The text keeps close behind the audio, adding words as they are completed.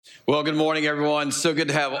Well, good morning, everyone. So good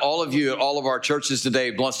to have all of you at all of our churches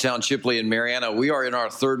today, Blountstown, Chipley, and Marianna. We are in our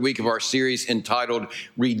third week of our series entitled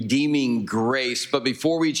Redeeming Grace. But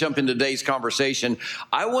before we jump into today's conversation,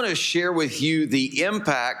 I want to share with you the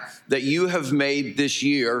impact that you have made this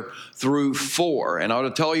year through four. And I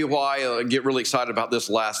want to tell you why I get really excited about this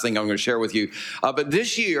last thing I'm going to share with you. But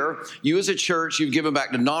this year, you as a church, you've given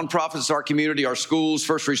back to nonprofits, our community, our schools,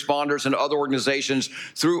 first responders, and other organizations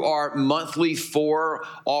through our monthly four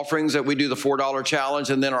offerings that we do, the $4 challenge,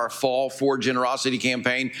 and then our fall for generosity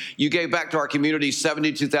campaign. You gave back to our community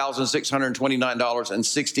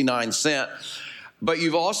 $72,629.69. But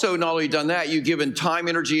you've also not only done that, you've given time,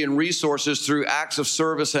 energy, and resources through acts of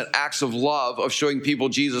service and acts of love, of showing people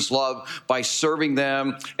Jesus' love by serving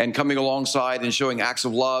them and coming alongside and showing acts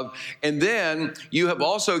of love. And then you have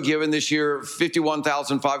also given this year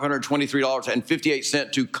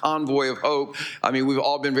 $51,523.58 to Convoy of Hope. I mean, we've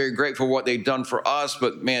all been very grateful for what they've done for us,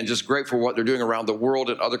 but man, just grateful for what they're doing around the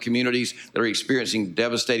world and other communities that are experiencing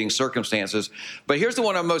devastating circumstances. But here's the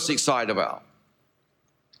one I'm most excited about.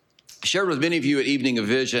 Shared with many of you at Evening of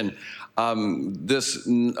Vision, this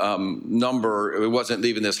number, it wasn't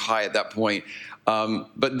even this high at that point.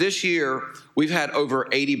 But this year, we've had over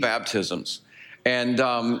 80 baptisms. And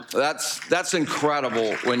that's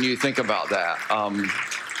incredible when you think about that.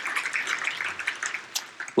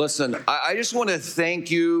 Listen, I just want to thank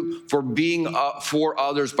you for being up for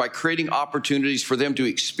others by creating opportunities for them to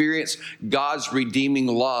experience God's redeeming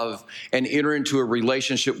love and enter into a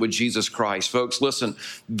relationship with Jesus Christ. Folks, listen,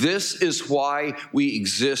 this is why we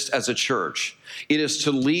exist as a church. It is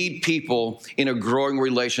to lead people in a growing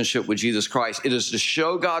relationship with Jesus Christ. It is to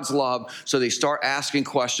show God's love so they start asking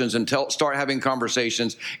questions and start having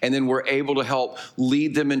conversations, and then we're able to help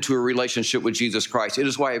lead them into a relationship with Jesus Christ. It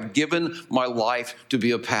is why I've given my life to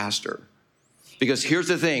be a pastor. Because here's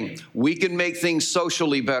the thing, we can make things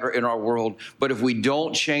socially better in our world, but if we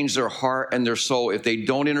don't change their heart and their soul, if they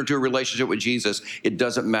don't enter into a relationship with Jesus, it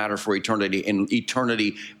doesn't matter for eternity. And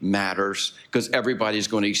eternity matters because everybody's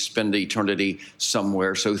going to spend eternity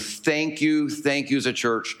somewhere. So thank you as a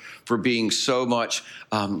church for being so much,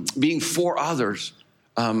 being for others.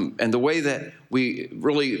 And the way that we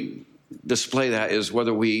really display that is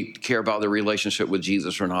whether we care about the relationship with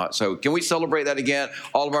Jesus or not. So can we celebrate that again?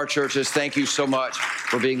 All of our churches, thank you so much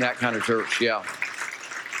for being that kind of church. Yeah.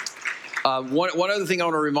 One other thing I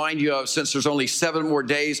want to remind you of, since there's only 7 more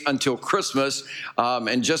days until Christmas,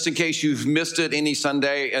 and just in case you've missed it any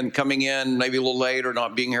Sunday and coming in maybe a little late or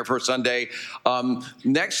not being here for Sunday,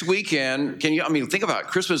 next weekend, think about it,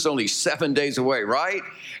 Christmas is only 7 days away, right?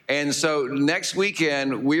 And so next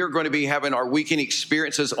weekend, we are going to be having our weekend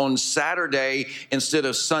experiences on Saturday instead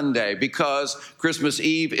of Sunday because Christmas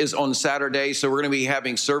Eve is on Saturday. So we're going to be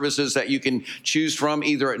having services that you can choose from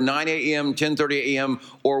either at 9 a.m., 10:30 a.m.,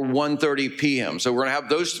 or 1:30 p.m. So we're going to have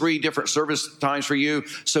those 3 different service times for you.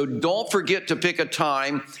 So don't forget to pick a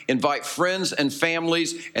time, invite friends and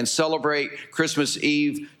families, and celebrate Christmas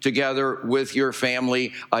Eve together with your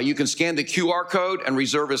family. You can scan the QR code and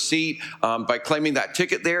reserve a seat by claiming that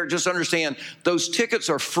ticket there. Just understand, those tickets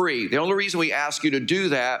are free. The only reason we ask you to do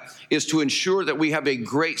that is to ensure that we have a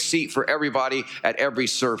great seat for everybody at every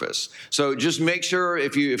service. So just make sure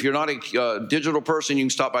if you're not a digital person, you can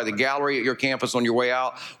stop by the gallery at your campus on your way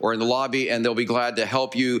out or in the lobby, and they'll be glad to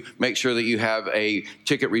help you make sure that you have a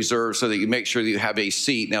ticket reserved so that you make sure that you have a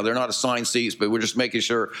seat. Now, they're not assigned seats, but we're just making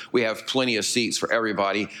sure we have plenty of seats for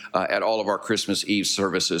everybody at all of our Christmas Eve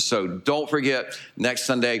services. So don't forget, next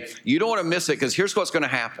Sunday, you don't want to miss it because here's what's going to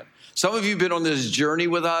happen. Some of you have been on this journey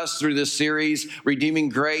with us through this series, Redeeming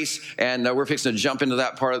Grace, and we're fixing to jump into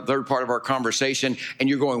that third part of our conversation, and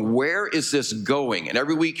you're going, where is this going? And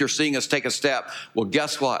every week you're seeing us take a step. Well,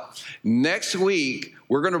 guess what? Next week,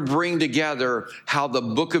 we're going to bring together how the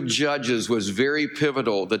book of Judges was very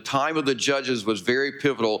pivotal. The time of the Judges was very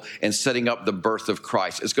pivotal in setting up the birth of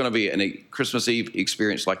Christ. It's going to be a Christmas Eve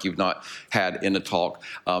experience like you've not had in a talk.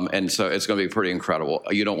 And so it's going to be pretty incredible.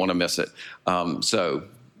 You don't want to miss it. So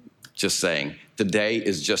just saying, today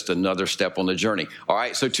is just another step on the journey. All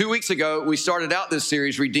right, so 2 weeks ago, we started out this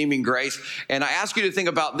series, Redeeming Grace, and I asked you to think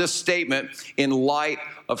about this statement in light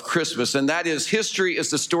of Christmas, and that is, history is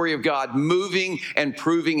the story of God moving and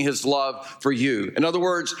proving his love for you. In other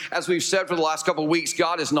words, as we've said for the last couple of weeks,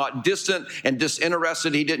 God is not distant and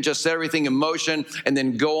disinterested. He didn't just set everything in motion and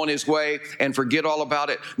then go on his way and forget all about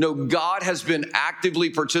it. No, God has been actively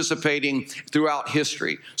participating throughout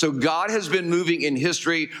history. So God has been moving in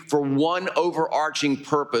history for one overarching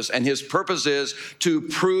purpose, and his purpose is to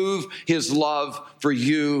prove his love for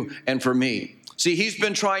you and for me. See, he's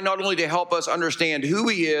been trying not only to help us understand who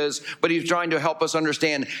he is, but he's trying to help us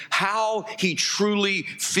understand how he truly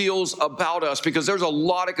feels about us, because there's a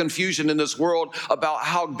lot of confusion in this world about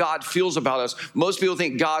how God feels about us. Most people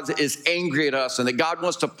think God is angry at us and that God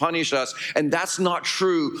wants to punish us, and that's not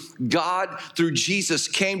true. God, through Jesus,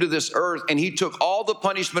 came to this earth and he took all the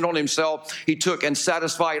punishment on himself. He took and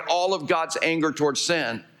satisfied all of God's anger towards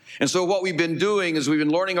sin. And so what we've been doing is we've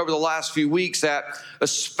been learning over the last few weeks that,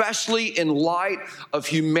 especially in light of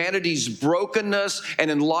humanity's brokenness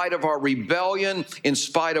and in light of our rebellion, in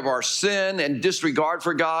spite of our sin and disregard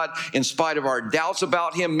for God, in spite of our doubts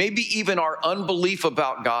about him, maybe even our unbelief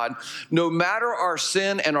about God, no matter our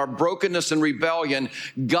sin and our brokenness and rebellion,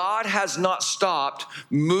 God has not stopped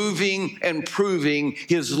moving and proving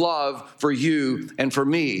his love for you and for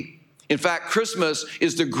me. In fact, Christmas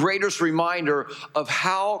is the greatest reminder of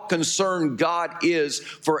how concerned God is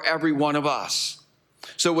for every one of us.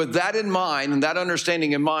 So with that in mind and that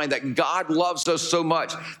understanding in mind that God loves us so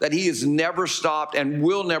much that he has never stopped and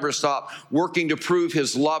will never stop working to prove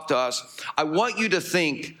his love to us, I want you to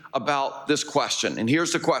think about this question. And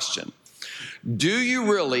here's the question. Do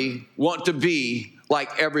you really want to be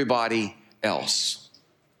like everybody else?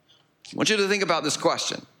 I want you to think about this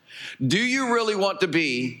question. Do you really want to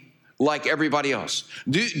be like everybody else?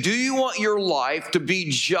 Do you want your life to be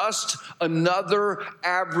just another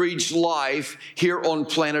average life here on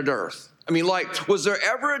planet Earth? I mean, like, was there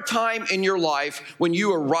ever a time in your life when you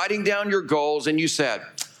were writing down your goals and you said,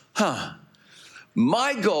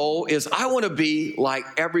 my goal is I want to be like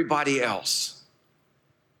everybody else?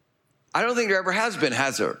 I don't think there ever has been,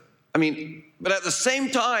 has there? I mean, but at the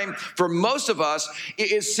same time, for most of us,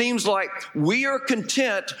 it seems like we are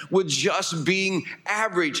content with just being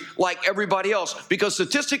average like everybody else. Because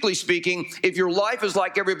statistically speaking, if your life is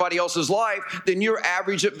like everybody else's life, then you're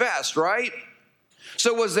average at best, right?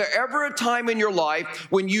 So was there ever a time in your life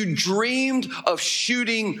when you dreamed of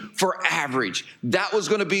shooting for average? That was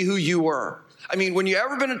going to be who you were. I mean, when you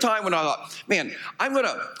ever been a time when I thought, man, I'm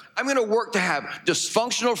gonna work to have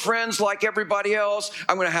dysfunctional friends like everybody else.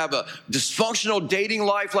 I'm gonna have a dysfunctional dating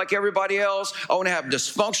life like everybody else. I wanna have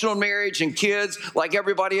dysfunctional marriage and kids like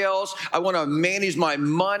everybody else. I wanna manage my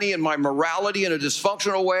money and my morality in a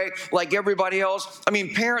dysfunctional way like everybody else. I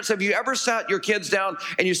mean, parents, have you ever sat your kids down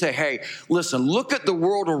and you say, hey, listen, look at the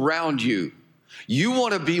world around you. You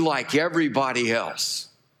wanna be like everybody else.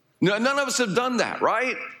 No, none of us have done that,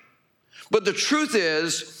 right? But the truth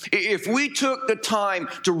is, if we took the time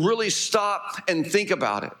to really stop and think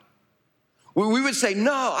about it, we would say,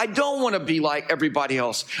 no, I don't want to be like everybody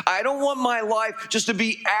else. I don't want my life just to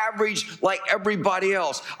be average like everybody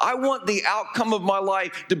else. I want the outcome of my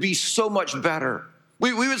life to be so much better.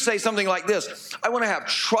 We would say something like this. I want to have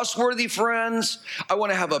trustworthy friends. I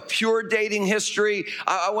want to have a pure dating history.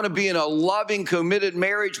 I want to be in a loving, committed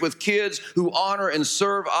marriage with kids who honor and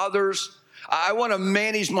serve others. I want to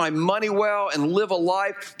manage my money well and live a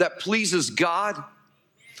life that pleases God.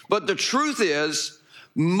 But the truth is,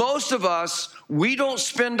 most of us, we don't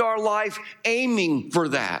spend our life aiming for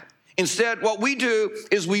that. Instead, what we do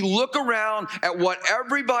is we look around at what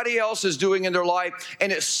everybody else is doing in their life,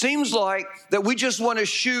 and it seems like that we just want to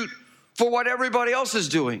shoot for what everybody else is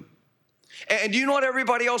doing. And do you know what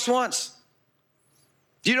everybody else wants?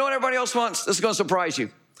 Do you know what everybody else wants? This is going to surprise you.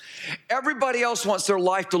 Everybody else wants their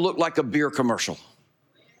life to look like a beer commercial.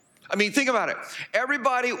 I mean, think about it.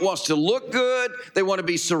 Everybody wants to look good. They want to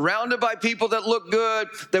be surrounded by people that look good.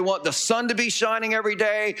 They want the sun to be shining every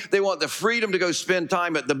day. They want the freedom to go spend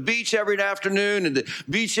time at the beach every afternoon and the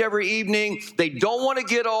beach every evening. They don't want to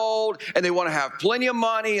get old, and they want to have plenty of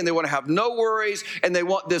money, and they want to have no worries, and they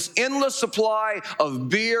want this endless supply of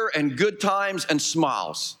beer and good times and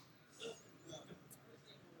smiles.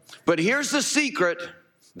 But here's the secret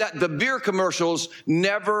that the beer commercials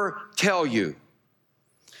never tell you.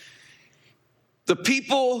 The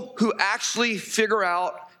people who actually figure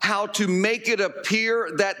out how to make it appear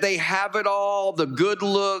that they have it all, the good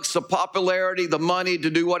looks, the popularity, the money to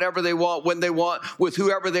do whatever they want, when they want, with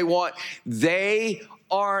whoever they want, they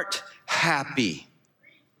aren't happy.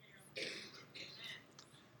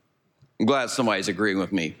 I'm glad somebody's agreeing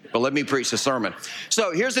with me, but let me preach the sermon.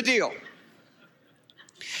 So here's the deal.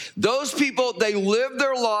 Those people, they live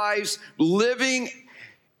their lives living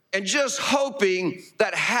and just hoping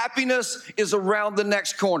that happiness is around the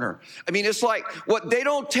next corner. I mean, it's like what they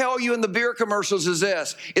don't tell you in the beer commercials is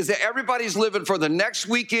this, is that everybody's living for the next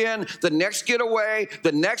weekend, the next getaway,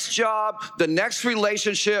 the next job, the next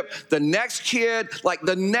relationship, the next kid, like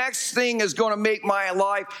the next thing is going to make my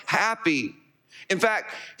life happy. In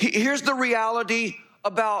fact, here's the reality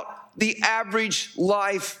about the average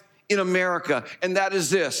life in America, and that is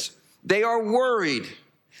this. They are worried.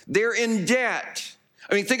 They're in debt.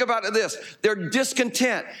 I mean, think about this. They're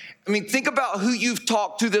discontent. I mean, think about who you've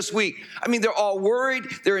talked to this week. I mean, they're all worried.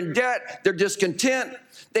 They're in debt. They're discontent.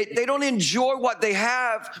 They don't enjoy what they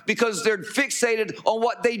have because they're fixated on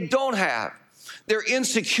what they don't have. They're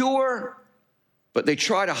insecure, but they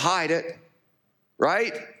try to hide it,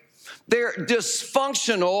 right? They're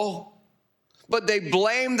dysfunctional, but they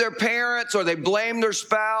blame their parents, or they blame their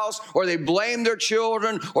spouse, or they blame their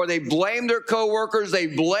children, or they blame their coworkers. They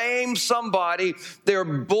blame somebody. They're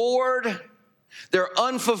bored. They're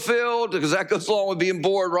unfulfilled, because that goes along with being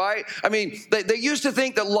bored, right? I mean, they used to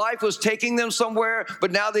think that life was taking them somewhere,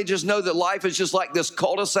 but now they just know that life is just like this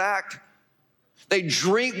cul-de-sac. They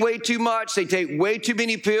drink way too much. They take way too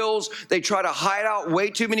many pills. They try to hide out way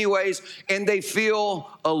too many ways, and they feel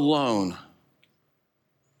alone.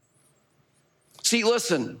 See,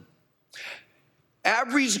 listen,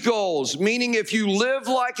 average goals, meaning if you live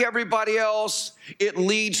like everybody else, it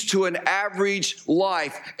leads to an average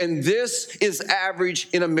life. And this is average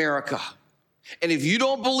in America. And if you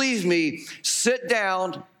don't believe me, sit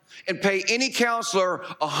down and pay any counselor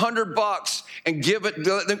 $100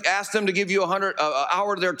 and ask them to give you an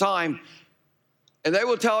hour of their time. And they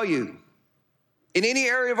will tell you, in any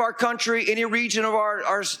area of our country, any region of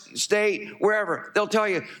our state, wherever, they'll tell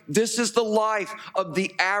you, this is the life of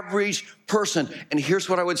the average person. And here's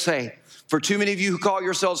what I would say. For too many of you who call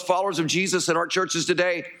yourselves followers of Jesus at our churches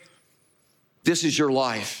today, this is your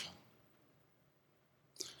life.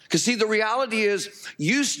 Because see, the reality is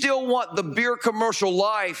you still want the beer commercial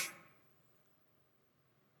life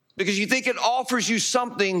because you think it offers you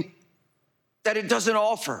something that it doesn't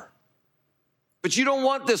offer. But you don't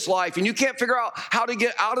want this life, and you can't figure out how to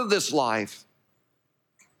get out of this life.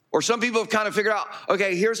 Or some people have kind of figured out,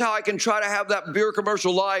 okay, here's how I can try to have that beer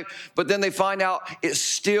commercial life, but then they find out it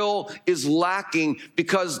still is lacking,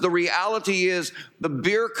 because the reality is the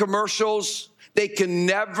beer commercials, they can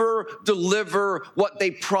never deliver what they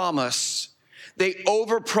promise. They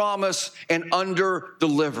overpromise and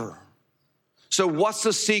underdeliver. So what's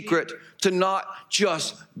the secret to not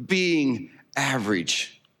just being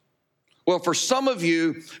average? Well, for some of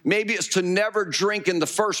you, maybe it's to never drink in the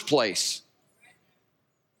first place.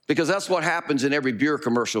 Because that's what happens in every beer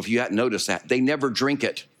commercial, if you hadn't noticed that. They never drink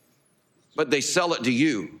it, but they sell it to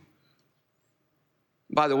you.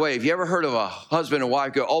 By the way, have you ever heard of a husband and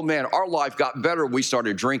wife go, oh man, our life got better when we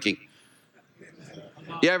started drinking?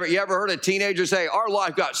 You ever heard a teenager say, our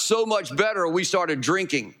life got so much better when we started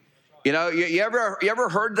drinking? You know, you ever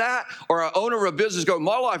heard that? Or an owner of a business go,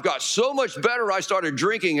 my life got so much better I started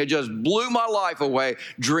drinking. It just blew my life away,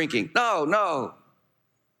 drinking. No.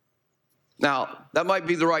 Now, that might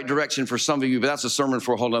be the right direction for some of you, but that's a sermon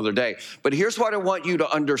for a whole nother day. But here's what I want you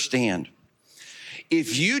to understand.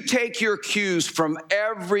 If you take your cues from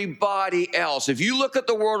everybody else, if you look at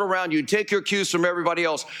the world around you, take your cues from everybody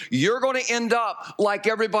else, you're going to end up like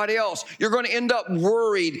everybody else. You're going to end up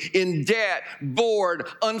worried, in debt, bored,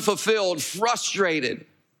 unfulfilled, frustrated.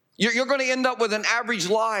 You're going to end up with an average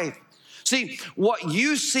life. See, what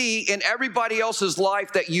you see in everybody else's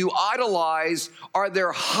life that you idolize are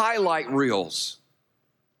their highlight reels.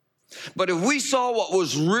 But if we saw what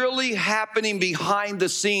was really happening behind the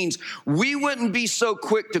scenes, we wouldn't be so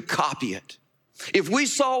quick to copy it. If we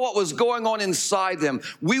saw what was going on inside them,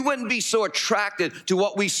 we wouldn't be so attracted to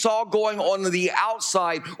what we saw going on the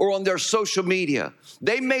outside or on their social media.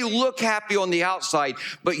 They may look happy on the outside,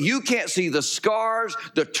 but you can't see the scars,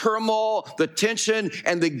 the turmoil, the tension,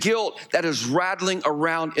 and the guilt that is rattling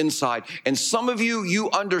around inside. And some of you, you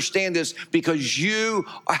understand this because you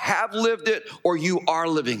have lived it or you are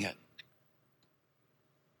living it.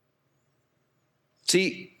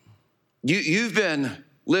 See, you've been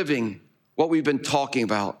living what we've been talking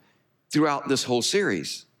about throughout this whole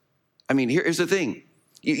series. I mean, here's the thing.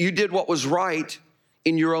 You did what was right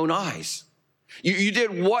in your own eyes. You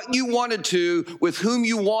did what you wanted to with whom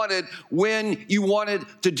you wanted when you wanted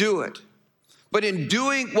to do it. But in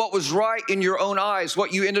doing what was right in your own eyes,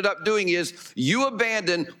 what you ended up doing is you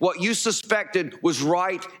abandoned what you suspected was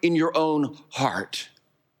right in your own heart.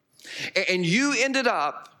 And you ended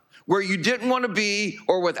up where you didn't want to be,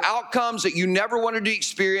 or with outcomes that you never wanted to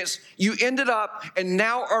experience. You ended up and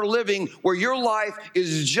now are living where your life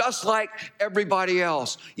is just like everybody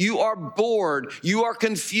else. You are bored, you are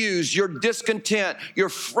confused, you're discontent, you're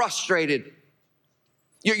frustrated.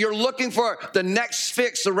 You're looking for the next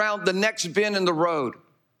fix around the next bend in the road.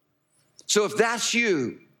 So if that's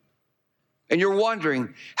you, and you're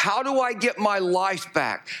wondering, how do I get my life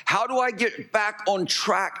back? How do I get back on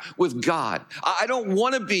track with God? I don't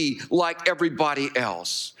want to be like everybody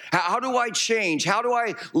else. How do I change? How do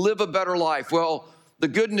I live a better life? Well, the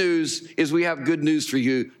good news is we have good news for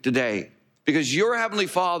you today. Because your Heavenly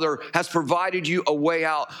Father has provided you a way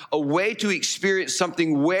out, a way to experience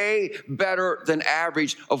something way better than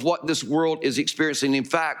average of what this world is experiencing. In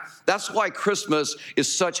fact, that's why Christmas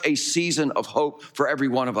is such a season of hope for every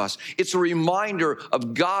one of us. It's a reminder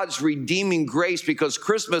of God's redeeming grace, because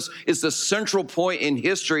Christmas is the central point in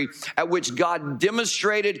history at which God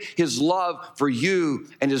demonstrated his love for you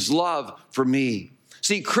and his love for me.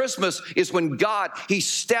 See, Christmas is when God, he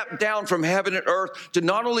stepped down from heaven and earth to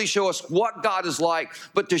not only show us what God is like,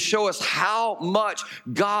 but to show us how much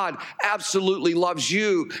God absolutely loves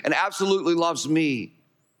you and absolutely loves me.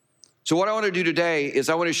 So what I want to do today is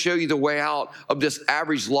I want to show you the way out of this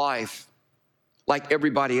average life like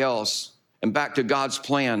everybody else and back to God's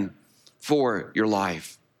plan for your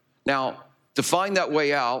life. Now, to find that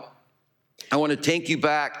way out, I want to take you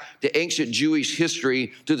back to ancient Jewish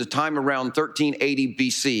history to the time around 1380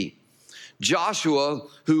 BC. Joshua,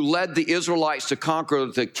 who led the Israelites to conquer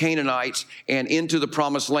the Canaanites and into the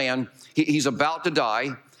promised land, he's about to die,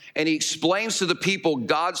 and he explains to the people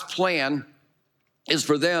God's plan is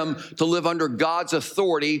for them to live under God's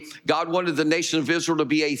authority. God wanted the nation of Israel to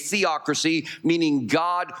be a theocracy, meaning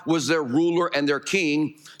God was their ruler and their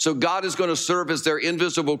king. So God is going to serve as their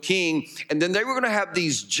invisible king. And then they were going to have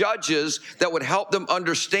these judges that would help them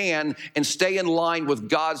understand and stay in line with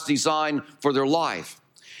God's design for their life.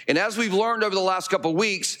 And as we've learned over the last couple of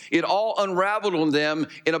weeks, it all unraveled on them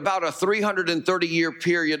in about a 330-year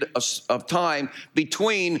period of time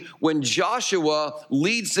between when Joshua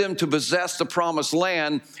leads them to possess the promised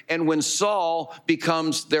land and when Saul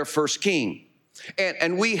becomes their first king.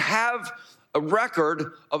 And we have a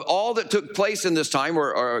record of all that took place in this time,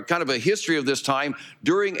 or kind of a history of this time,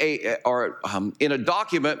 during in a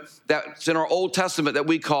document that's in our Old Testament that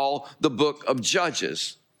we call the Book of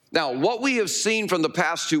Judges. Now, what we have seen from the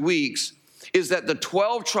past 2 weeks is that the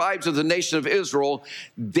 12 tribes of the nation of Israel,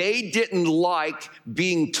 they didn't like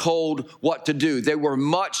being told what to do. They were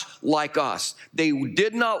much like us. They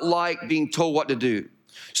did not like being told what to do.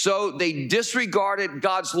 So they disregarded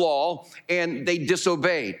God's law and they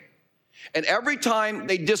disobeyed. And every time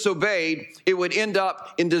they disobeyed, it would end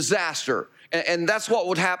up in disaster. And that's what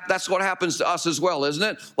would happen. That's what happens to us as well, isn't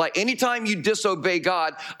it? Like anytime you disobey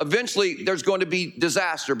God, eventually there's going to be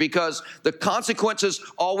disaster, because the consequences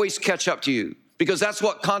always catch up to you, because that's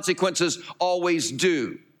what consequences always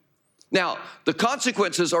do. Now, the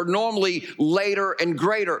consequences are normally later and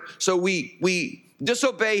greater. So we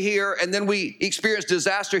disobey here, and then we experience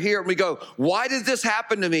disaster here, and we go, why did this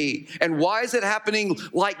happen to me? And why is it happening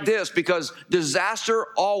like this? Because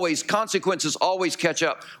consequences always catch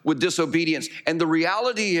up with disobedience. And the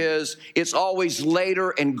reality is, it's always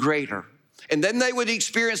later and greater. And then they would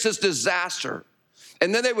experience this disaster.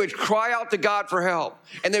 And then they would cry out to God for help,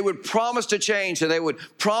 and they would promise to change, and they would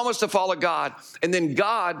promise to follow God. And then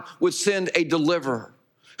God would send a deliverer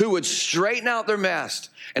who would straighten out their mess.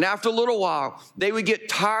 And after a little while, they would get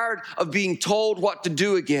tired of being told what to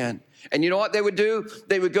do again. And you know what they would do?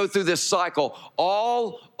 They would go through this cycle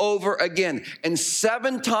all over again. And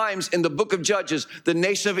 7 times in the book of Judges, the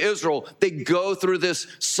nation of Israel, they go through this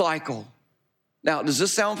cycle. Now, does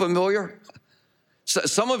this sound familiar? So,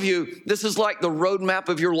 some of you, this is like the roadmap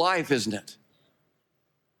of your life, isn't it?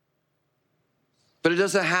 But it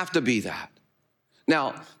doesn't have to be that.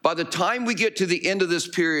 Now, by the time we get to the end of this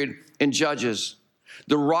period in Judges,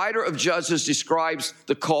 the writer of Judges describes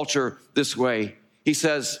the culture this way. He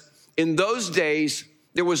says, in those days,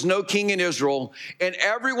 there was no king in Israel, and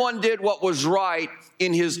everyone did what was right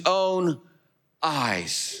in his own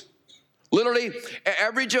eyes. Literally,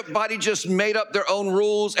 everybody just made up their own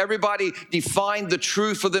rules. Everybody defined the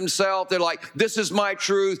truth for themselves. They're like, this is my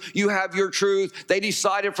truth. You have your truth. They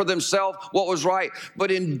decided for themselves what was right.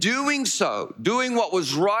 But in doing so, doing what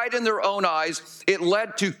was right in their own eyes, it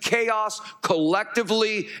led to chaos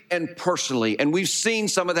collectively and personally. And we've seen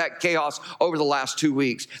some of that chaos over the last 2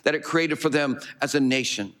 weeks that it created for them as a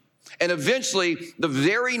nation. And eventually, the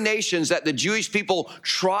very nations that the Jewish people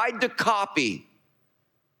tried to copy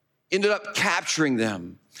ended up capturing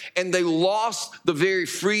them, and they lost the very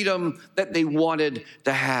freedom that they wanted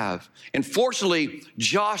to have. And fortunately,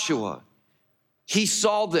 Joshua, he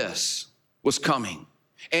saw this was coming,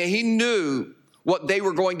 and he knew what they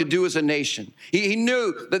were going to do as a nation. He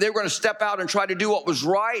knew that they were going to step out and try to do what was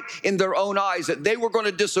right in their own eyes, that they were going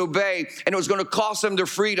to disobey, and it was going to cost them their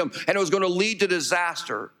freedom, and it was going to lead to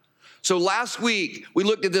disaster. So last week, we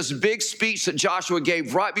looked at this big speech that Joshua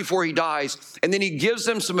gave right before he dies, and then he gives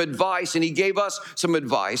them some advice, and he gave us some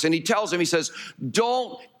advice. And he tells them, he says,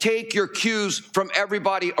 don't take your cues from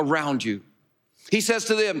everybody around you. He says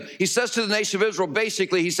to them, he says to the nation of Israel,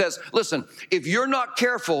 basically, he says, listen, if you're not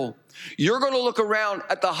careful, you're going to look around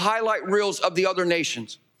at the highlight reels of the other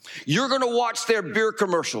nations. You're going to watch their beer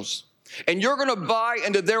commercials, and you're going to buy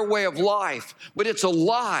into their way of life, but it's a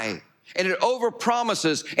lie, and it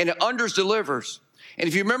overpromises, and it underdelivers. And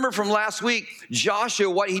if you remember from last week, Joshua,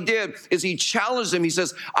 what he did is he challenged them. He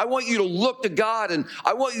says, I want you to look to God, and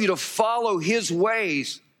I want you to follow his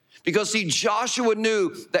ways. Because see, Joshua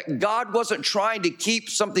knew that God wasn't trying to keep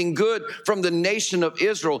something good from the nation of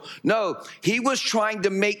Israel. No, he was trying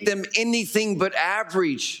to make them anything but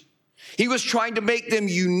average. He was trying to make them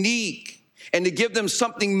unique and to give them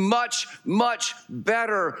something much, much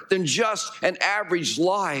better than just an average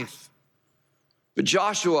life. But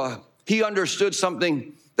Joshua, he understood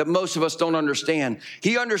something that most of us don't understand.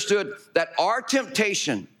 He understood that our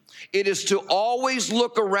temptation, it is to always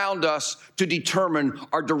look around us to determine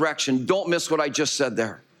our direction. Don't miss what I just said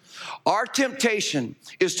there. Our temptation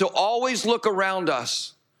is to always look around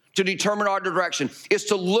us to determine our direction. It's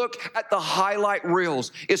to look at the highlight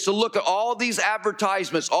reels. It's to look at all these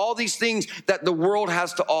advertisements, all these things that the world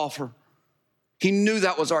has to offer. He knew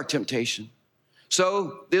that was our temptation.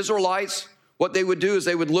 So the Israelites, what they would do is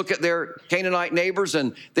they would look at their Canaanite neighbors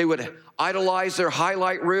and they would idolize their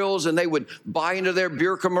highlight reels, and they would buy into their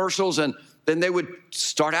beer commercials, and then they would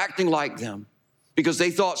start acting like them because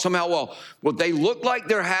they thought somehow, well, they look like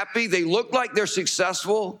they're happy. They look like they're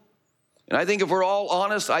successful. And I think if we're all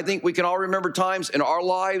honest, I think we can all remember times in our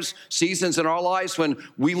lives, seasons in our lives when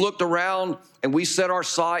we looked around and we set our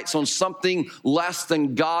sights on something less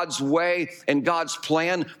than God's way and God's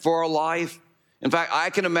plan for our life. In fact, I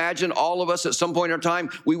can imagine all of us at some point in our time,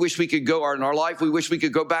 we wish we could go, or in our life, we wish we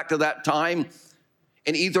could go back to that time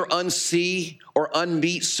and either unsee or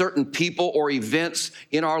unmeet certain people or events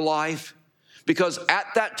in our life. Because at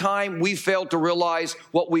that time, we failed to realize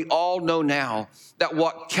what we all know now, that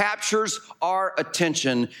what captures our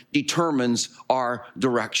attention determines our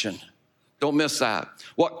direction. Don't miss that.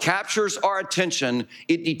 What captures our attention,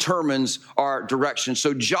 it determines our direction.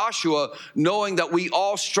 So Joshua, knowing that we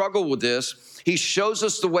all struggle with this, he shows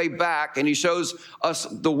us the way back, and he shows us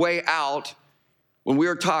the way out when we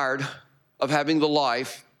are tired of having the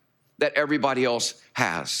life that everybody else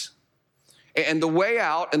has. And the way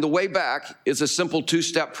out and the way back is a simple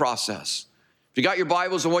two-step process. If you got your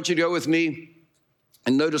Bibles, I want you to go with me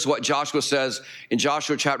and notice what Joshua says in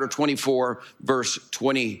Joshua chapter 24, verse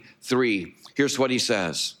 23. Here's what he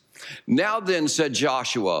says. Now then, said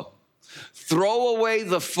Joshua, throw away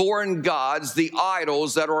the foreign gods, the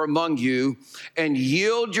idols that are among you, and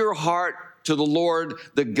yield your heart to the Lord,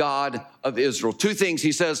 the God of Israel. Two things.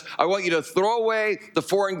 He says, I want you to throw away the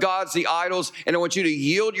foreign gods, the idols, and I want you to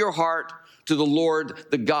yield your heart to the Lord,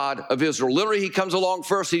 the God of Israel. Literally, he comes along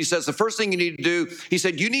first. He says, the first thing you need to do, he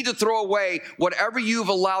said, you need to throw away whatever you've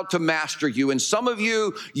allowed to master you. And some of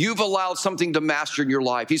you, you've allowed something to master in your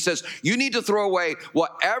life. He says, you need to throw away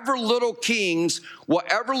whatever little kings,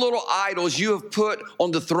 whatever little idols you have put on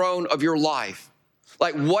the throne of your life.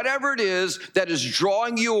 Like whatever it is that is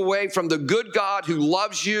drawing you away from the good God who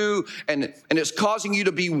loves you and is causing you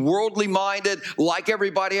to be worldly minded like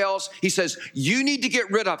everybody else. He says, you need to get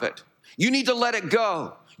rid of it. You need to let it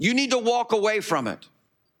go. You need to walk away from it.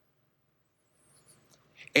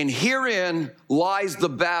 And herein lies the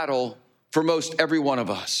battle for most every one of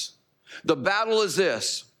us. The battle is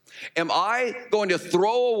this. Am I going to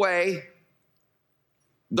throw away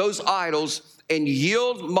those idols and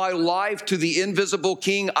yield my life to the invisible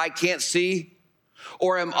king I can't see?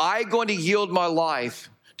 Or am I going to yield my life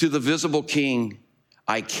to the visible king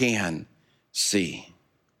I can see?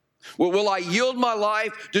 Well, will I yield my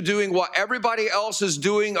life to doing what everybody else is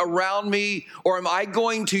doing around me? Or am I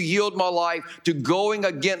going to yield my life to going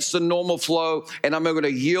against the normal flow, and I'm going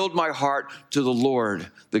to yield my heart to the Lord,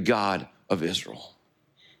 the God of Israel?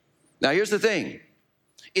 Now, here's the thing.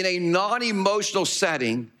 In a non-emotional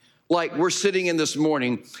setting, like we're sitting in this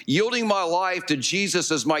morning, yielding my life to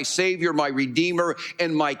Jesus as my Savior, my Redeemer,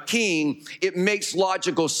 and my King, it makes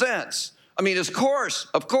logical sense. I mean, of course,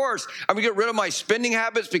 I'm going to get rid of my spending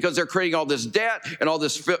habits because they're creating all this debt and all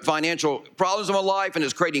this financial problems in my life, and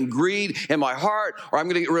it's creating greed in my heart. Or I'm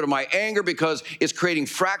going to get rid of my anger because it's creating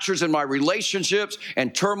fractures in my relationships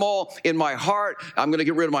and turmoil in my heart. I'm going to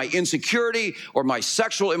get rid of my insecurity or my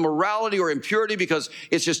sexual immorality or impurity because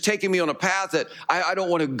it's just taking me on a path that I don't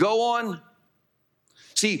want to go on.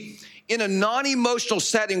 See, in a non-emotional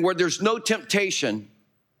setting where there's no temptation,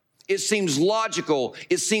 it seems logical.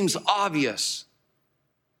 It seems obvious.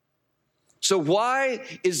 So why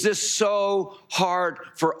is this so hard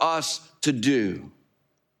for us to do?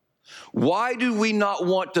 Why do we not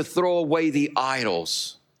want to throw away the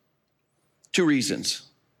idols? Two reasons.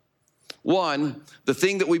 One, the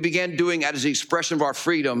thing that we began doing as the expression of our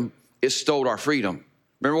freedom is stole our freedom.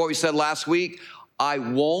 Remember what we said last week? I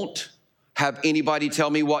won't have anybody tell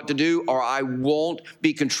me what to do, or I won't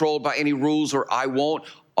be controlled by any rules, or I won't,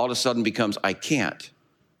 all of a sudden becomes I can't.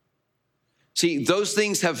 See, those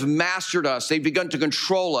things have mastered us. They've begun to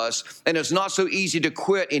control us, and it's not so easy to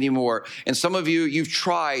quit anymore. And some of you, you've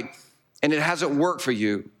tried, and it hasn't worked for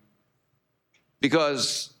you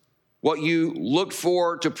because what you looked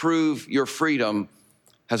for to prove your freedom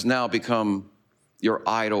has now become your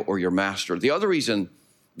idol or your master. The other reason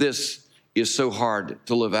this is so hard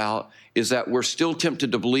to live out is that we're still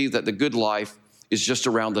tempted to believe that the good life is just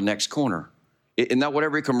around the next corner. Isn't that what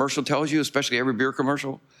every commercial tells you, especially every beer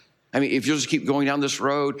commercial? I mean, if you just keep going down this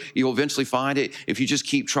road, you'll eventually find it. If you just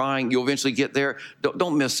keep trying, you'll eventually get there.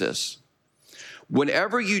 Don't miss this.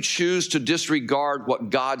 Whenever you choose to disregard what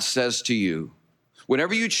God says to you,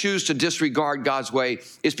 whenever you choose to disregard God's way,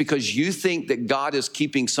 it's because you think that God is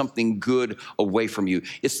keeping something good away from you.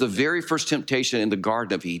 It's the very first temptation in the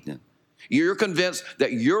Garden of Eden. You're convinced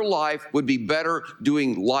that your life would be better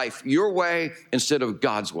doing life your way instead of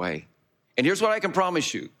God's way. And here's what I can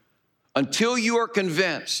promise you. Until you are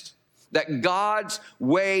convinced that God's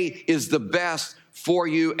way is the best for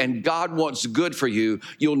you and God wants good for you,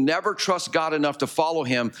 you'll never trust God enough to follow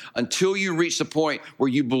him until you reach the point where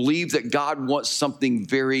you believe that God wants something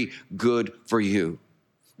very good for you.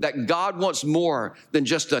 That God wants more than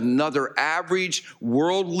just another average,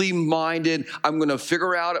 worldly minded, I'm going to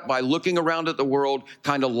figure out it by looking around at the world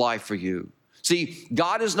kind of life for you. See,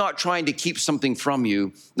 God is not trying to keep something from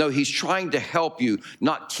you. No, he's trying to help you,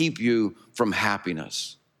 not keep you from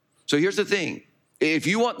happiness. So here's the thing. If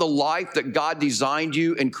you want the life that God designed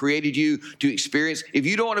you and created you to experience, if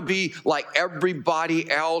you don't want to be like everybody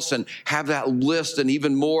else and have that list and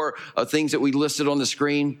even more things that we listed on the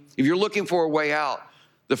screen, if you're looking for a way out,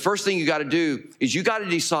 the first thing you got to do is you got to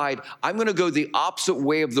decide, I'm going to go the opposite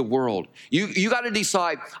way of the world. You got to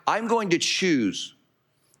decide, I'm going to choose.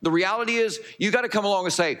 The reality is you got to come along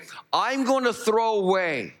and say, I'm going to throw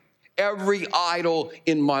away every idol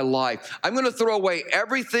in my life. I'm going to throw away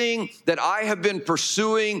everything that I have been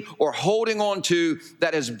pursuing or holding on to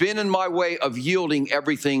that has been in my way of yielding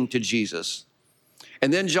everything to Jesus.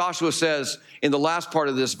 And then Joshua says in the last part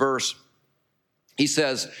of this verse, he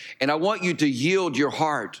says, and I want you to yield your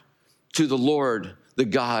heart to the Lord, the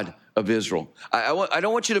God of Israel. I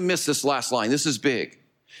don't want you to miss this last line. This is big.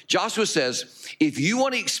 Joshua says, if you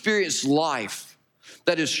want to experience life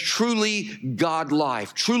that is truly God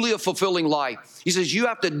life, truly a fulfilling life, he says you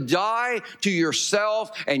have to die to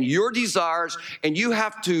yourself and your desires, and you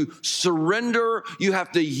have to surrender, you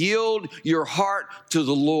have to yield your heart to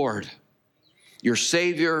the Lord, your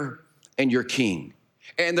Savior and your King.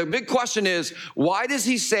 And the big question is, why does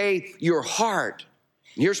he say your heart?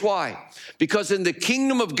 Here's why. Because in the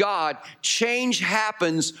kingdom of God, change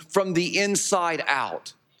happens from the inside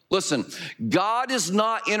out. Listen, God is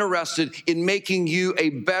not interested in making you a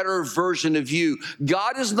better version of you.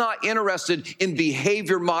 God is not interested in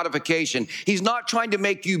behavior modification. He's not trying to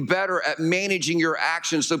make you better at managing your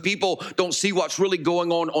actions so people don't see what's really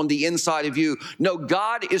going on the inside of you. No,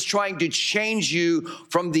 God is trying to change you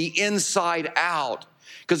from the inside out.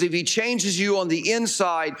 Because if he changes you on the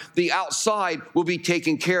inside, the outside will be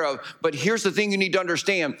taken care of. But here's the thing you need to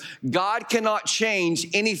understand. God cannot change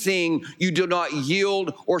anything you do not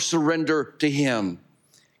yield or surrender to him.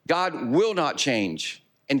 God will not change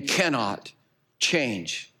and cannot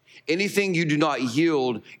change anything you do not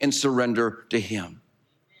yield and surrender to him.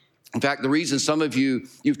 In fact, the reason some of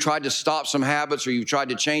you've tried to stop some habits, or you've tried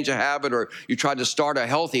to change a habit, or you tried to start a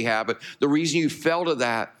healthy habit, the reason you failed at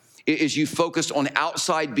that is you focused on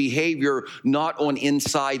outside behavior, not on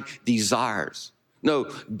inside desires. No,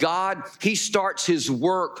 God, he starts his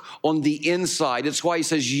work on the inside. It's why he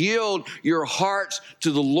says, yield your hearts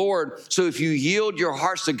to the Lord. So if you yield your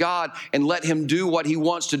hearts to God and let him do what he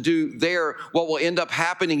wants to do there, what will end up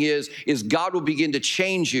happening is God will begin to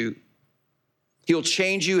change you. He'll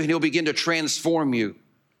change you and he'll begin to transform you.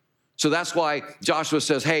 So that's why Joshua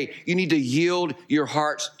says, hey, you need to yield your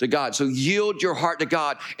hearts to God. So yield your heart to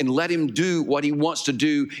God and let him do what he wants to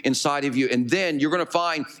do inside of you. And then you're going to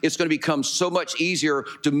find it's going to become so much easier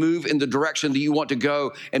to move in the direction that you want to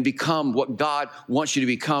go and become what God wants you to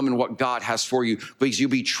become and what God has for you. Because you'll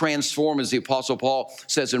be transformed, as the Apostle Paul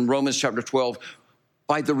says in Romans chapter 12,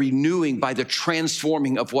 by the renewing, by the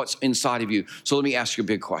transforming of what's inside of you. So let me ask you a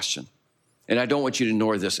big question. And I don't want you to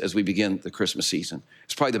ignore this as we begin the Christmas season.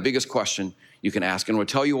 It's probably the biggest question you can ask. And I'm going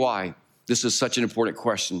to tell you why this is such an important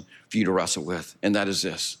question for you to wrestle with. And that is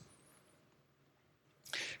this.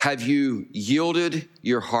 Have you yielded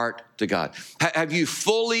your heart to God? Have you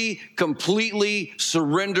fully, completely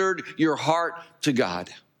surrendered your heart to God?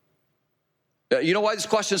 You know why this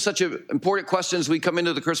question is such an important question as we come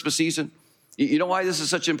into the Christmas season? You know why this is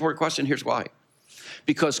such an important question? Here's why.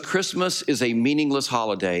 Because Christmas is a meaningless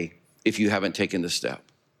holiday if you haven't taken this step.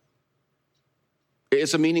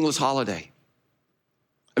 It's a meaningless holiday.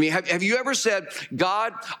 I mean, have you ever said,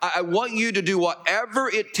 God, I want you to do whatever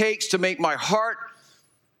it takes to make my heart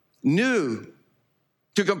new,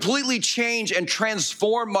 to completely change and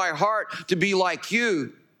transform my heart to be like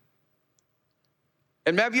you?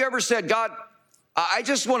 And have you ever said, God, I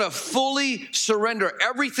just want to fully surrender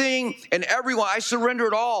everything and everyone. I surrender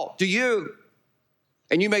it all to you.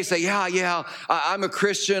 And you may say, yeah, I'm a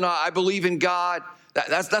Christian. I believe in God.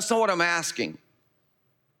 That's not what I'm asking.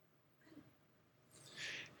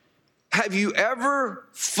 Have you ever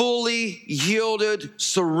fully yielded,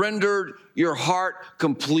 surrendered your heart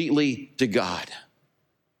completely to God?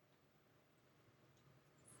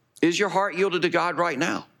 Is your heart yielded to God right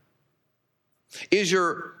now? Is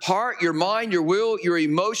your heart, your mind, your will, your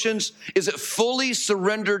emotions, is it fully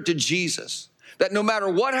surrendered to Jesus? That no matter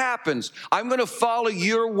what happens, I'm going to follow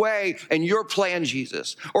your way and your plan,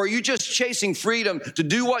 Jesus. Or are you just chasing freedom to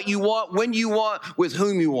do what you want, when you want, with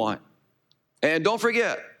whom you want? And don't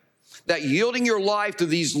forget that yielding your life to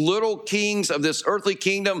these little kings of this earthly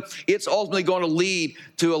kingdom, it's ultimately going to lead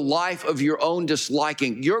to a life of your own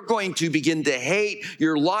disliking. You're going to begin to hate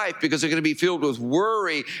your life because it's going to be filled with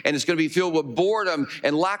worry, and it's going to be filled with boredom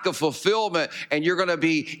and lack of fulfillment, and you're going to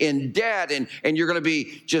be in debt, and you're going to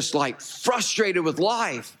be just like frustrated with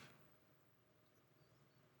life.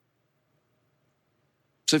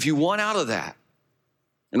 So if you want out of that,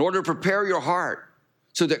 in order to prepare your heart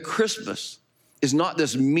so that Christmas is not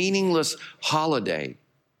this meaningless holiday,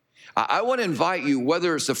 I want to invite you,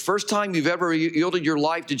 whether it's the first time you've ever yielded your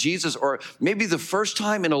life to Jesus or maybe the first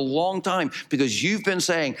time in a long time because you've been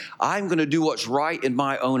saying, I'm going to do what's right in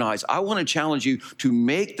my own eyes. I want to challenge you to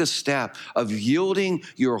make the step of yielding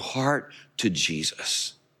your heart to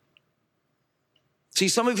Jesus. See,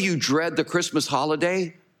 some of you dread the Christmas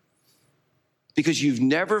holiday because you've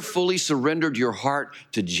never fully surrendered your heart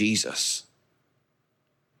to Jesus.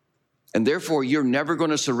 And therefore, you're never going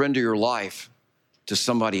to surrender your life to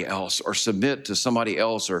somebody else or submit to somebody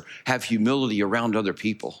else or have humility around other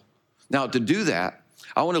people. Now, to do that,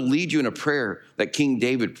 I want to lead you in a prayer that King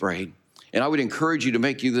David prayed. And I would encourage you to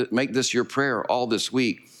make this your prayer all this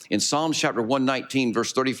week. In Psalms chapter 119,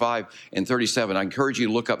 verse 35 and 37, I encourage you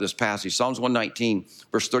to look up this passage. Psalms 119,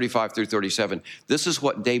 verse 35 through 37. This is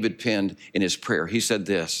what David penned in his prayer. He said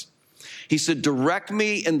this. He said, direct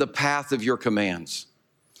me in the path of your commands,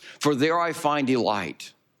 for there I find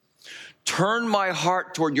delight. Turn my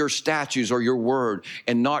heart toward your statutes or your word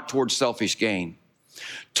and not toward selfish gain.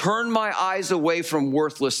 Turn my eyes away from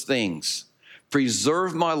worthless things.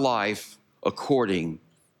 Preserve my life according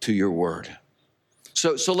to your word.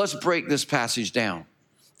 So let's break this passage down.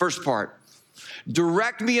 First part,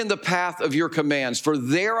 direct me in the path of your commands, for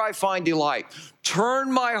there I find delight.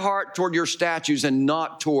 Turn my heart toward your statutes and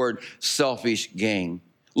not toward selfish gain.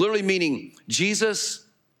 Literally meaning, Jesus,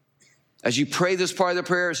 as you pray this part of the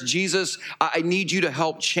prayer, it's Jesus, I need you to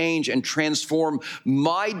help change and transform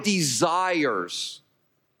my desires.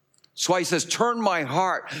 That's why he says, turn my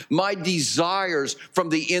heart, my desires from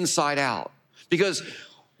the inside out. Because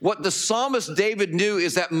what the psalmist David knew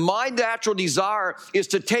is that my natural desire is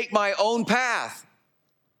to take my own path.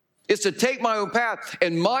 It's to take my own path.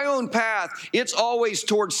 And my own path, it's always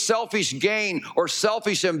towards selfish gain or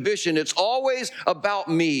selfish ambition. It's always about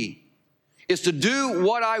me. It's to do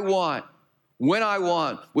what I want, when I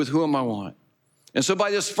want, with whom I want. And so by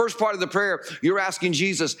this first part of the prayer, you're asking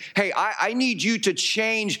Jesus, hey, I need you to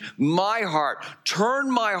change my heart.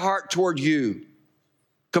 Turn my heart toward you.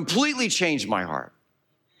 Completely change my heart.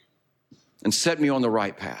 And set me on the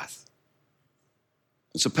right path.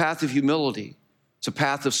 It's a path of humility. It's a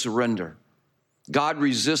path of surrender. God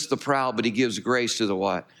resists the proud, but he gives grace to the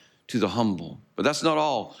what? To the humble. But that's not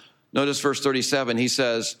all. Notice verse 37, he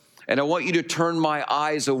says, and I want you to turn my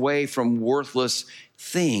eyes away from worthless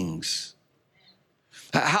things.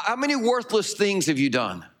 How many worthless things have you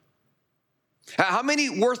done? How many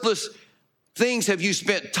worthless things have you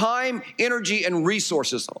spent time, energy, and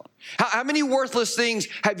resources on? How many worthless things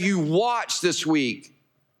have you watched this week,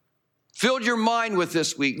 filled your mind with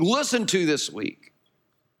this week, listened to this week?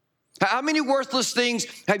 How many worthless things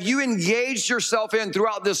have you engaged yourself in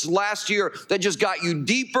throughout this last year that just got you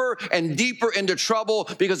deeper and deeper into trouble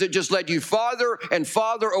because it just led you farther and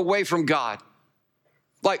farther away from God?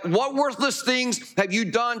 Like, what worthless things have you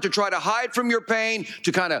done to try to hide from your pain,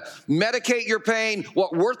 to kind of medicate your pain?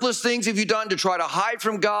 What worthless things have you done to try to hide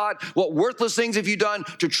from God? What worthless things have you done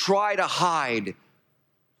to try to hide?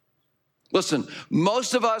 Listen,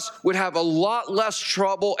 most of us would have a lot less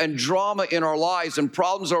trouble and drama in our lives and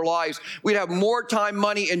problems in our lives. We'd have more time,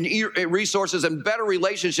 money, and resources and better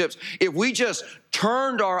relationships if we just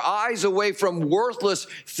turned our eyes away from worthless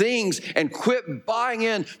things and quit buying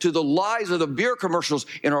into the lies of the beer commercials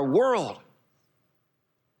in our world.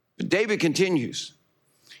 But David continues.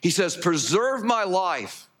 He says, preserve my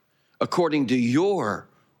life according to your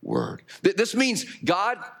word. This means,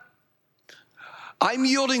 God, I'm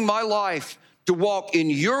yielding my life to walk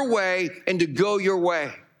in your way and to go your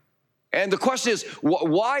way. And the question is,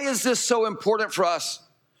 why is this so important for us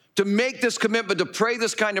to make this commitment, to pray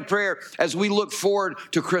this kind of prayer as we look forward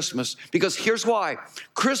to Christmas? Because here's why.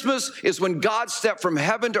 Christmas is when God stepped from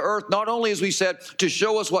heaven to earth, not only, as we said, to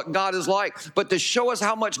show us what God is like, but to show us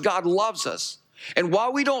how much God loves us. And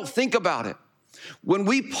while we don't think about it, when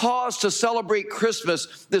we pause to celebrate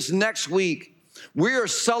Christmas this next week, we are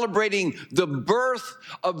celebrating the birth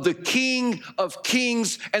of the King of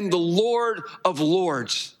Kings and the Lord of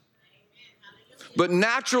Lords. But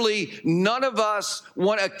naturally, none of us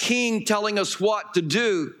want a king telling us what to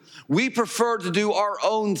do. We prefer to do our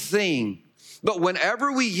own thing. But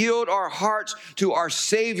whenever we yield our hearts to our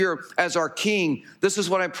Savior as our King, this is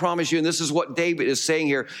what I promise you, and this is what David is saying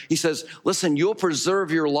here. He says, listen, you'll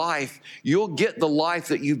preserve your life. You'll get the life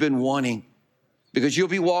that you've been wanting, because you'll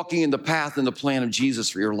be walking in the path and the plan of Jesus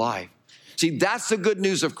for your life. See, that's the good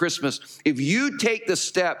news of Christmas. If you take the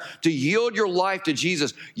step to yield your life to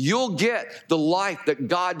Jesus, you'll get the life that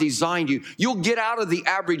God designed you. You'll get out of the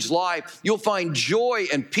average life. You'll find joy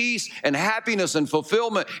and peace and happiness and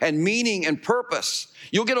fulfillment and meaning and purpose.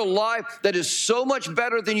 You'll get a life that is so much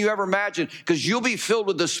better than you ever imagined, because you'll be filled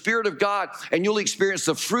with the Spirit of God, and you'll experience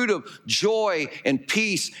the fruit of joy and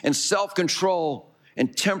peace and self-control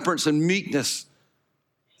and temperance and meekness,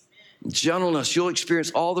 gentleness. You'll experience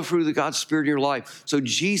all the fruit of God's Spirit in your life. So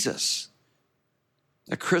Jesus,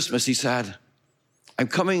 at Christmas, he said, I'm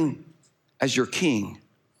coming as your king,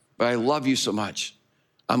 but I love you so much,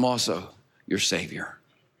 I'm also your Savior.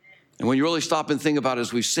 And when you really stop and think about it,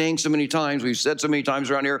 as we've sang so many times, we've said so many times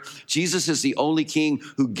around here, Jesus is the only king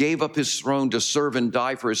who gave up his throne to serve and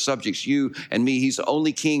die for his subjects, you and me. He's the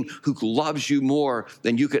only king who loves you more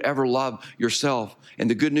than you could ever love yourself. And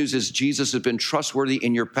the good news is Jesus has been trustworthy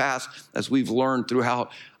in your past, as we've learned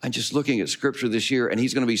throughout. I'm just looking at scripture this year, and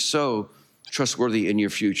he's going to be so trustworthy in your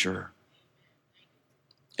future.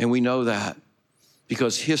 And we know that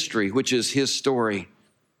because history, which is his story,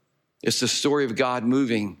 it's the story of God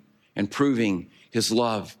moving and proving his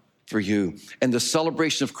love for you. And the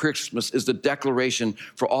celebration of Christmas is the declaration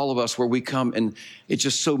for all of us, where we come and it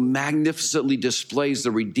just so magnificently displays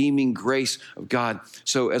the redeeming grace of God.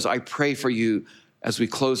 So as I pray for you, as we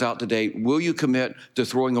close out today, will you commit to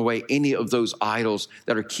throwing away any of those idols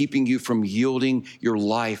that are keeping you from yielding your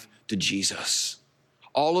life to Jesus?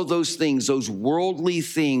 All of those things, those worldly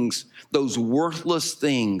things, those worthless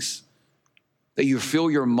things that you fill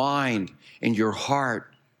your mind and your heart,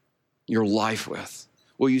 your life with.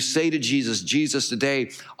 Will you say to Jesus, Jesus,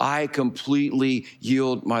 today I completely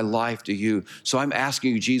yield my life to you. So I'm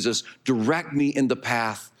asking you, Jesus, direct me in the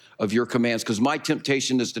path of your commands, because my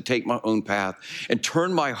temptation is to take my own path, and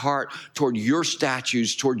turn my heart toward your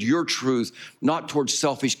statutes, toward your truth, not toward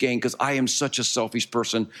selfish gain, because I am such a selfish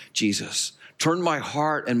person, Jesus. Turn my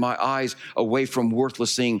heart and my eyes away from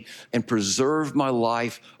worthless things and preserve my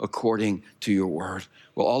life according to your word.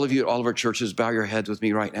 Well, all of you at all of our churches, bow your heads with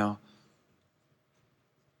me right now.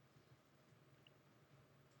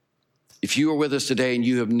 If you are with us today and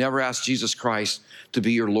you have never asked Jesus Christ to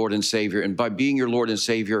be your Lord and Savior, and by being your Lord and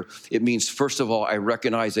Savior, it means, first of all, I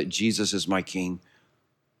recognize that Jesus is my King.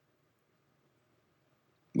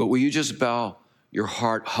 But will you just bow your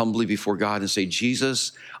heart humbly before God and say,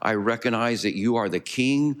 Jesus, I recognize that you are the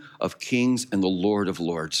King of Kings and the Lord of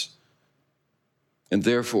Lords. And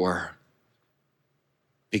therefore,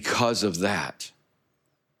 because of that,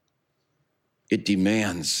 it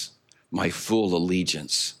demands my full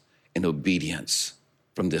allegiance and obedience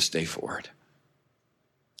from this day forward.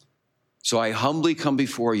 So I humbly come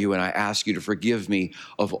before you and I ask you to forgive me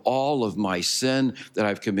of all of my sin that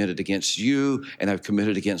I've committed against you and I've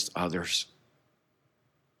committed against others.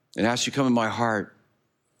 And ask you to come in my heart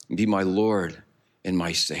and be my Lord and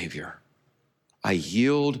my Savior. I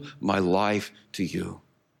yield my life to you.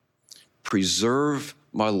 Preserve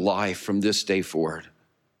my life from this day forward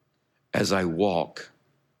as I walk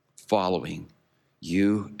following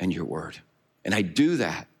you and your word. And I do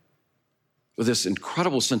that with this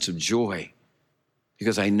incredible sense of joy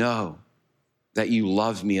because I know that you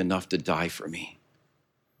love me enough to die for me.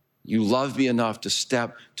 You love me enough to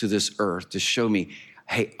step to this earth to show me,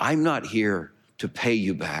 hey, I'm not here to pay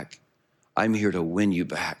you back. I'm here to win you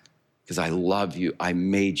back because I love you. I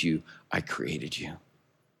made you. I created you.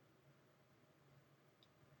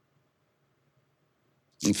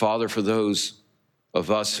 And Father, for those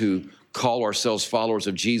of us who call ourselves followers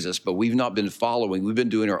of Jesus, but we've not been following, we've been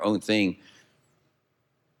doing our own thing.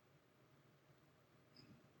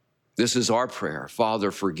 This is our prayer. Father,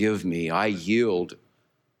 forgive me. I yield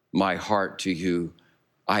my heart to you.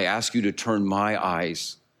 I ask you to turn my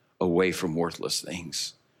eyes away from worthless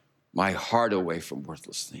things, my heart away from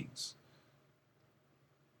worthless things,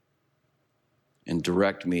 and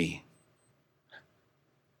direct me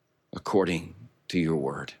according to your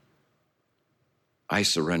word. I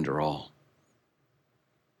surrender all.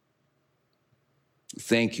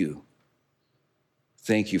 Thank you.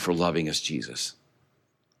 Thank you for loving us, Jesus.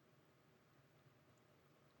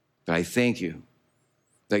 But I thank you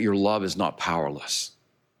that your love is not powerless.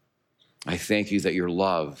 I thank you that your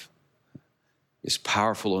love is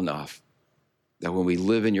powerful enough that when we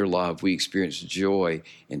live in your love, we experience joy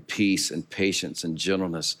and peace and patience and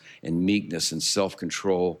gentleness and meekness and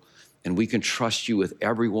self-control. And we can trust you with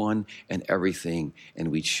everyone and everything. And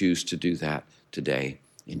we choose to do that today.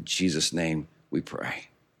 In Jesus' name we pray.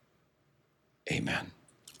 Amen.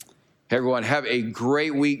 Hey, everyone, have a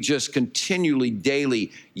great week. Just continually,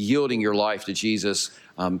 daily yielding your life to Jesus,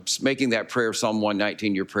 making that prayer, Psalm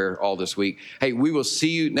 119, your prayer all this week. Hey, we will see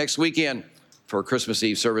you next weekend for Christmas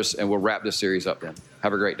Eve service, and we'll wrap this series up then.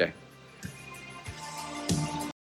 Have a great day.